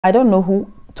I don't know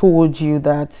who told you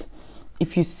that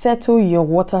if you settle your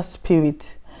water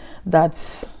spirit,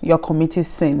 that you're committing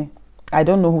sin. I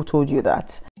don't know who told you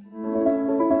that.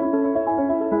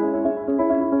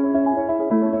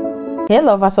 Hey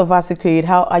lovers of our secret,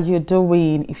 how are you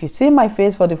doing? If you see my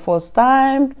face for the first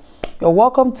time, you're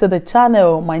welcome to the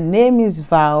channel. My name is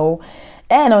Val,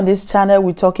 and on this channel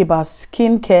we talk about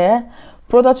skincare,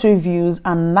 product reviews,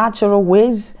 and natural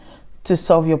ways to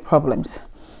solve your problems.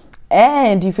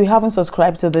 And if you haven't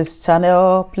subscribed to this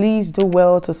channel, please do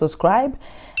well to subscribe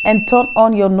and turn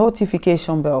on your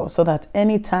notification bell so that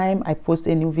anytime I post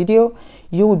a new video,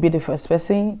 you will be the first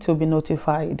person to be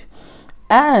notified.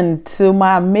 And to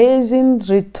my amazing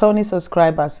returning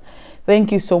subscribers,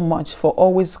 thank you so much for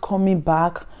always coming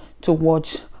back to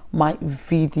watch my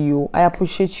video. I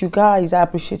appreciate you guys. I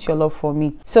appreciate your love for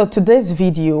me. So today's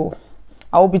video,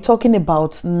 I will be talking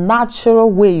about natural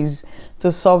ways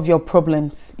to solve your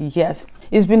problems. Yes,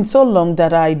 it's been so long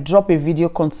that I drop a video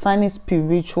concerning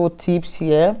spiritual tips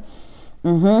here.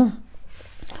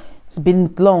 It's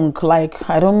been long, like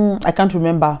I can't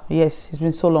remember. Yes, it's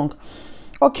been so long.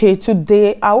 Okay,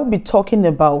 today I will be talking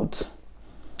about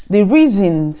the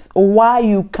reasons why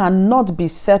you cannot be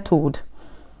settled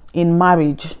in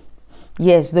marriage.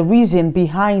 Yes, the reason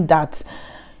behind that.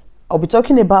 I'll be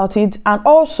talking about it, and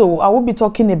also I will be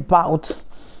talking about,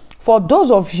 for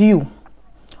those of you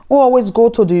who always go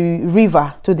to the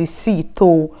river, to the sea,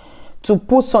 to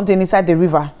put something inside the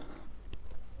river,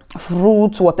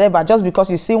 fruit, whatever, just because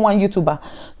you see one YouTuber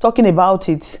talking about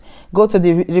it, go to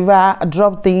the river,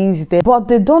 drop things there, but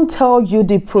they don't tell you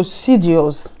the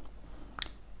procedures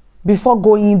before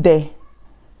going there.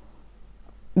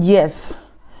 Yes,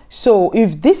 so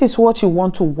if this is what you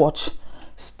want to watch,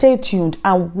 stay tuned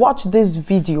and watch this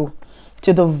video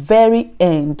to the very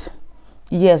end.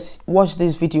 Yes, watch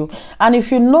this video. And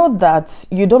if you know that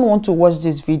you don't want to watch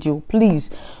this video,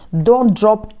 please don't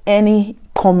drop any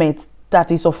comment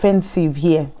that is offensive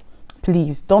here.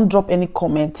 Please don't drop any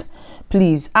comment,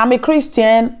 please. I'm a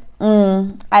Christian.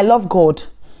 I love God.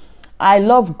 I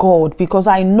love God because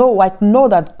I know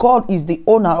that God is the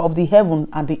owner of the heaven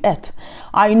and the earth.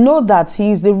 I know that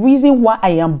He is the reason why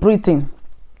I am breathing.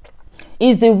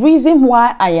 Is the reason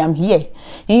why I am here.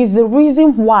 He is the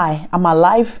reason why I'm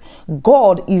alive.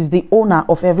 God is the owner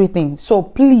of everything. So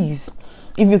please,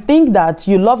 if you think that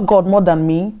you love God more than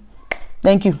me,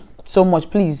 thank you so much.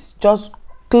 Please just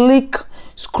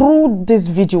screw this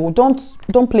video.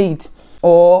 Don't play it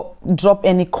or drop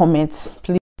any comments,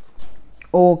 please.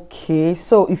 Okay,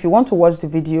 so if you want to watch the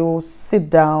video, sit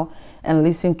down and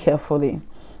listen carefully.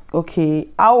 Okay,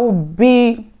 I'll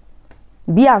be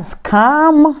as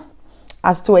calm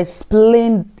as to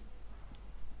explain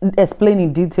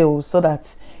in detail so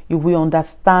that you will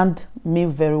understand me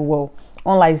very well.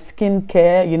 Unlike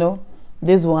skincare, you know,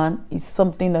 this one is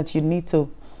something that you need to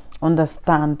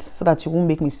understand so that you won't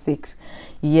make mistakes.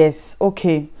 Yes,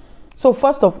 okay. So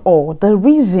first of all, the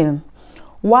reason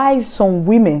why some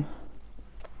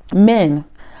men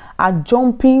are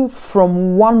jumping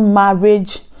from one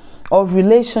marriage or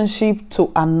relationship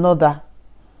to another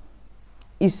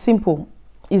is simple.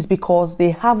 Is because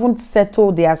they haven't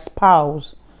settled their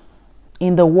spouse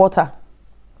in the water.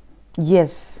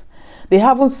 Yes, they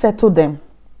haven't settled them.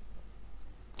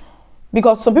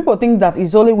 Because some people think that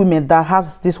it's only women that have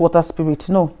this water spirit.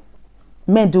 No,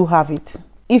 men do have it.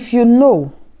 If you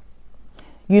know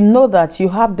that you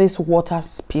have this water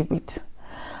spirit,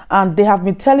 and they have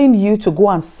been telling you to go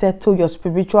and settle your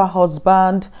spiritual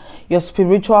husband, your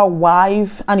spiritual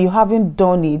wife, and you haven't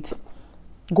done it,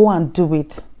 go and do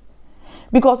it.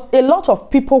 Because a lot of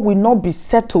people will not be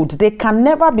settled. They can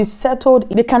never be settled.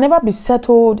 They can never be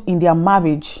settled in their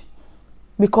marriage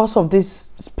because of these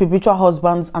spiritual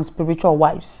husbands and spiritual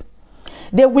wives.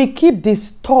 They will keep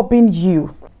disturbing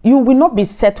you. You will not be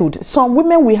settled. Some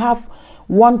women will have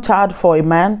one child for a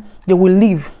man. They will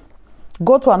leave.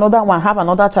 Go to another one, have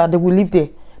another child. They will live there.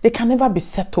 They can never be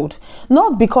settled.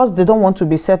 Not because they don't want to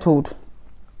be settled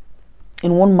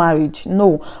in one marriage,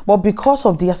 no, but because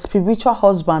of their spiritual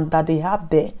husband that they have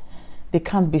there, they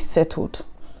can't be settled.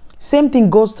 Same thing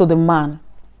goes to the man.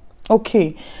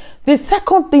 Okay, the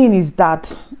second thing is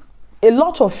that a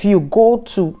lot of you go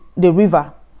to the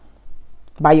river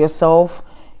by yourself.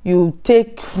 You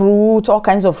take fruit, all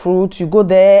kinds of fruit, you go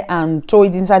there and throw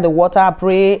it inside the water,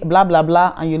 pray, blah blah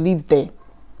blah, and you live there.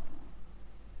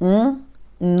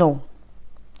 No,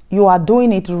 you are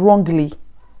doing it wrongly.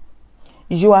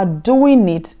 You are doing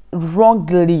it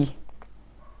wrongly.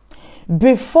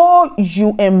 Before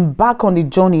you embark on the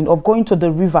journey of going to the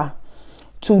river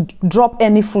to drop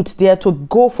any fruit there, to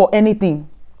go for anything,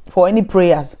 for any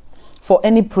prayers,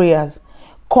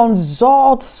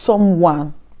 consult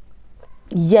someone.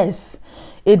 Yes,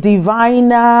 a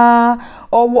diviner,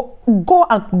 or go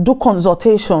and do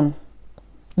consultation.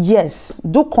 Yes,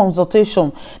 do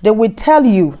consultation. They will tell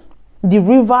you the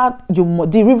river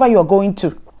you are going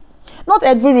to. Not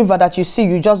every river that you see,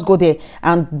 you just go there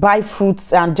and buy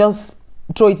fruits and just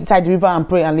throw it inside the river and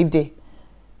pray and live there.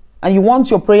 And you want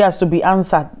your prayers to be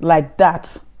answered like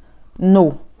that.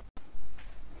 No.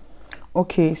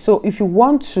 Okay, so if you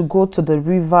want to go to the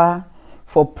river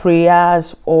for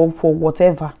prayers or for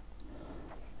whatever,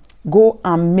 go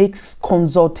and make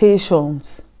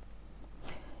consultations.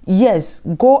 Yes,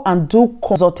 go and do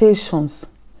consultations.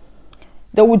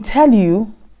 They will tell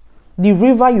you the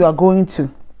river you are going to.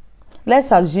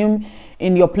 Let's assume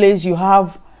in your place you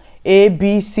have A,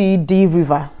 B, C, D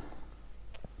river.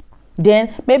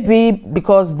 Then maybe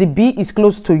because the B is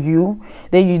close to you,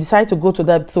 then you decide to go to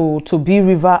that to B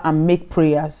river and make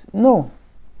prayers. No.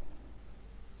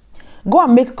 Go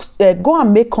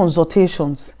and make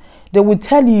consultations. They will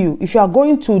tell you if you are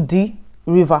going to D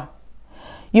river,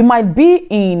 you might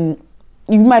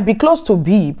be close to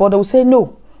B, but they will say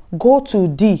no, go to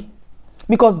D,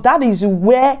 because that is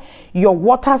where your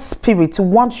water spirit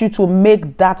wants you to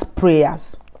make that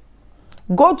prayers.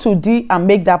 Go to D and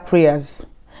make that prayers.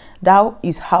 That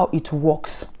is how it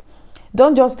works.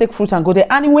 Don't just take fruit and go there.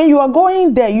 And when you are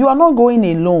going there, you are not going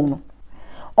alone.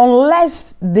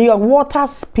 Unless the water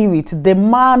spirit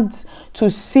demands to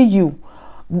see you,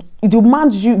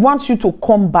 wants you to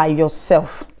come by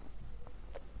yourself.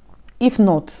 If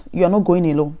not, you are not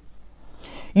going alone.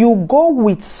 You go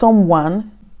with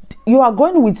someone. You are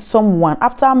going with someone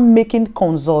after making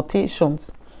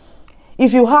consultations.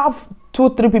 If you have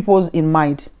 2-3 people in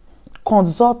mind,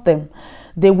 consult them.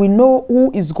 They will know who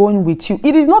is going with you.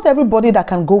 It is not everybody that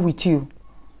can go with you.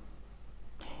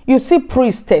 You see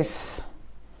priestess.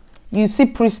 You see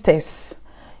priestess.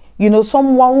 You know,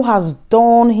 someone who has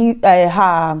done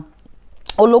her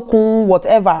olokun,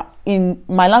 whatever. In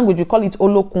my language, we call it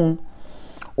olokun.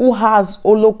 Who has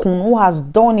olokun, who has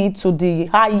done it to the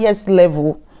highest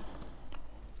level.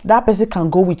 That person can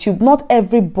go with you. Not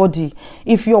everybody.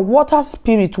 If your water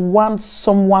spirit wants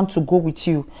someone to go with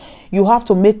you, you have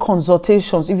to make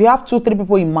consultations. If you have 2-3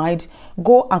 people in mind,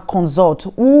 go and consult.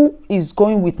 Who is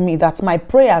going with me that my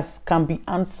prayers can be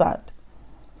answered?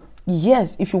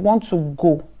 Yes, if you want to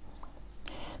go.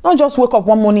 Don't just wake up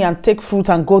one morning and take fruit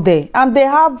and go there. And they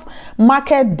have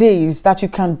market days that you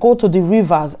can go to the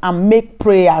rivers and make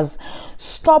prayers.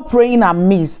 Stop praying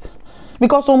amidst.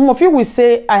 Because some of you will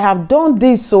say, I have done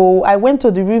this, so I went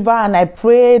to the river and I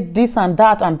prayed this and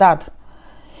that and that.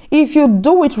 If you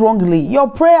do it wrongly, your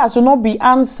prayers will not be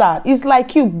answered. It's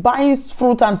like you buying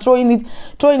fruit and throwing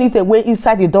it away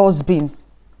inside the dustbin.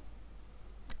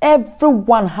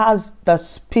 Everyone has the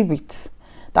spirit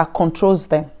that controls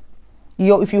them.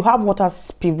 If you have water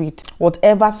spirit,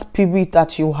 whatever spirit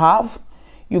that you have,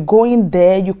 you go in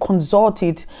there, you consult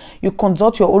it, you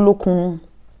consult your olokun,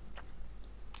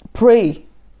 pray.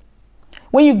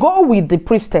 When you go with the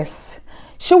priestess,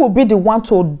 she will be the one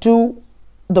to do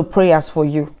the prayers for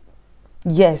you.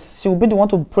 Yes, she will be the one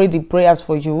to pray the prayers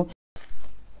for you.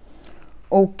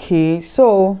 Okay,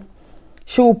 so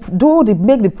she will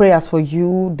make the prayers for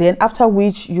you. Then after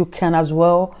which you can as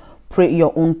well pray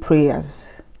your own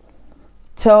prayers.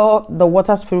 Tell the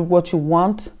water spirit what you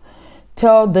want.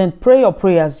 Then pray your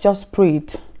prayers. Just pray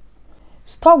it.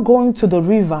 Stop going to the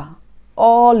river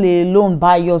all alone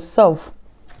by yourself.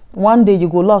 One day you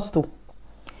go lost too.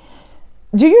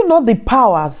 Do you know the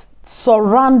powers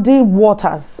surrounding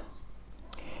waters?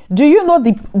 Do you know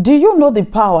the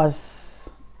powers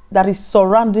that is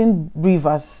surrounding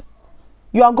rivers?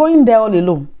 You are going there all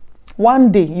alone.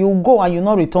 One day you go and you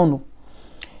not return.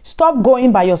 Stop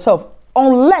going by yourself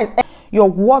unless your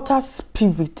water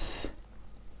spirit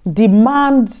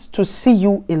demands to see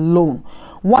you alone.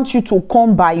 Want you to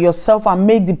come by yourself and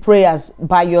make the prayers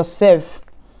by yourself.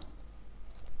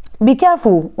 Be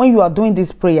careful when you are doing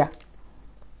this prayer.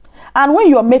 And when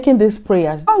you are making these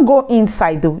prayers, don't go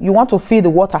inside though. You want to feel the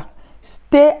water.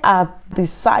 Stay at the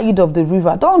side of the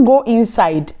river. Don't go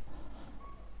inside.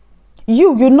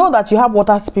 You know that you have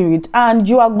water spirit and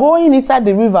you are going inside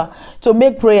the river to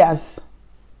make prayers.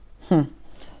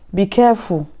 Be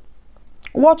careful.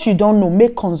 What you don't know,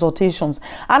 make consultations.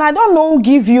 And I don't know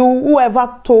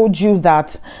whoever told you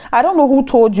that. I don't know who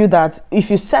told you that if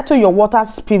you settle your water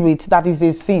spirit, that is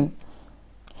a sin.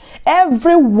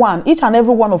 Everyone, each and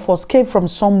every one of us came from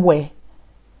somewhere.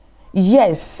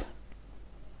 Yes.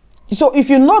 So if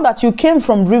you know that you came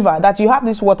from river, that you have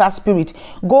this water spirit,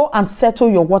 go and settle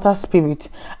your water spirit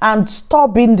and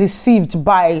stop being deceived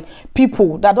by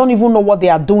people that don't even know what they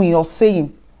are doing or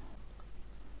saying.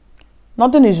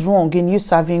 Nothing is wrong in you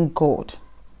serving God.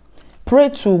 Pray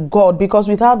to God, because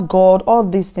without God, all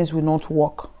these things will not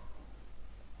work.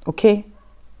 Okay?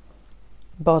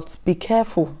 But be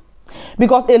careful,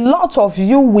 because a lot of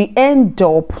you will end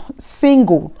up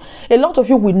single. A lot of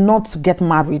you will not get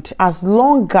married as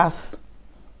long as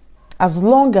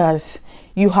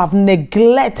you have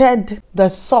neglected the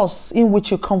source in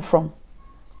which you come from.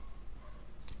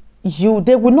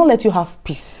 They will not let you have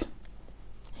peace.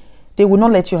 They will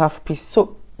not let you have peace.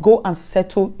 So go and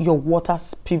settle your water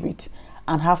spirit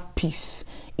and have peace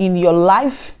in your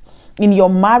life, in your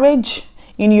marriage,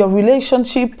 in your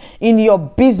relationship, in your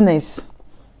business.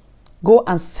 Go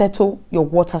and settle your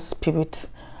water spirit.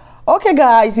 Okay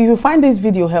guys, if you find this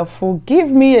video helpful, give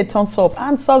me a thumbs up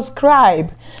and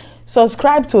subscribe.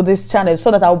 Subscribe to this channel so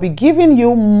that I'll be giving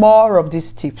you more of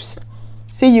these tips.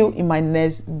 See you in my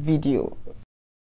next video.